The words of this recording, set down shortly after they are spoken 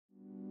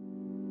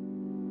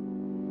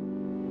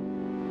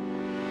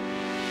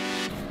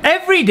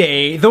Every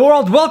day, the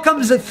world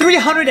welcomes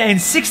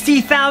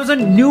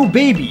 360,000 new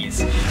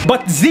babies.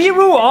 But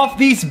 0 of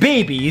these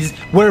babies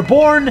were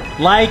born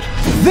like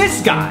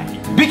this guy.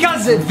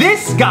 Because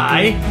this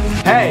guy,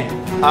 Hey,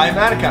 I'm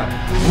Erkan.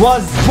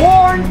 was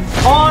born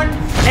on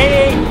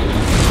a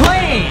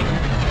plane.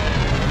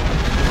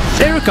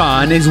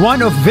 Erkan is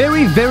one of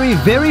very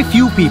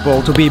few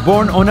people to be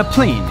born on a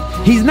plane.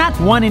 He's not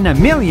 1 in a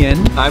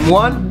million. I'm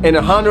 1 in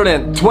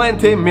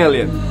 120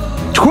 million.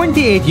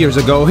 28 years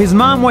ago, his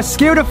mom was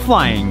scared of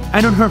flying,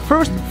 and on her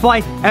first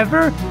flight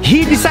ever,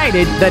 he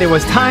decided that it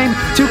was time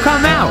to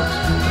come out.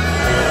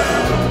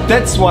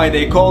 That's why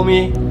they call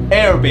me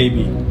Air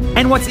Baby.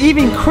 And what's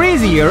even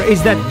crazier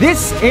is that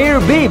this Air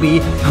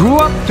Baby grew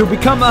up to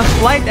become a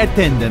flight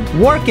attendant,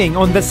 working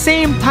on the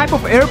same type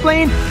of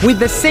airplane with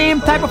the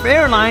same type of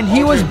airline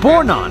he was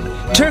born on,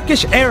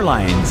 Turkish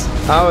Airlines.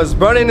 I was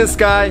born in the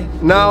sky,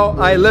 now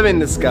I live in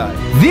the sky.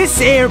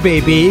 This Air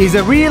Baby is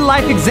a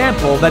real-life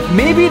example that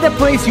maybe the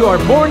place you are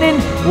born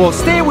in will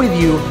stay with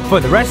you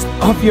for the rest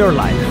of your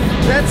life.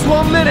 That's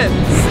 1 minute.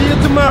 See you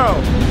tomorrow.